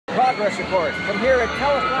progress report from here at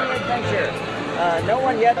California Adventure. No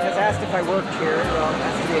one yet has asked if I worked here. Well,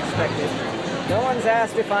 that's to be expected. No one's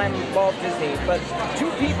asked if I'm Walt Disney, but 2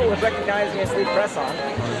 people have recognized me as Lee Presson.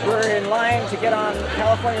 We're in line to get on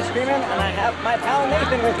California Screamin', and I have my pal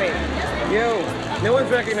Nathan with me. Yo, no one's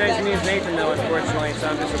recognizing me as Nathan though, unfortunately, so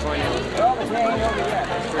I'm disappointed. Well, but he ain't over yet.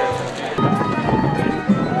 That's true.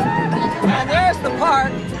 And there's the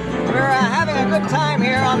park. We're having a good time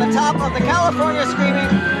here on the top of the California Screaming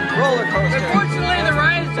roller coaster. Unfortunately, the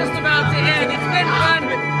ride is just about to end. It's been fun,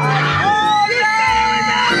 but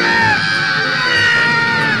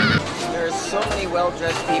there's so many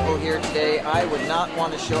well-dressed people here today. I would not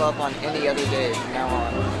want to show up on any other day from now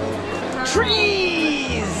on.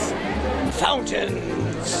 Trees!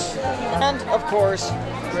 Fountains! And, of course,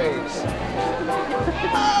 graves.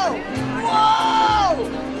 Whoa! Whoa!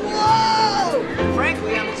 Whoa!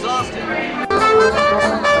 Frankly, I'm exhausted.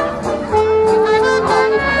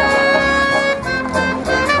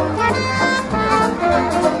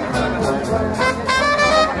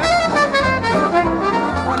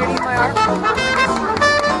 Want to eat my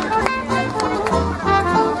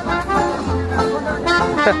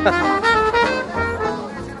arm?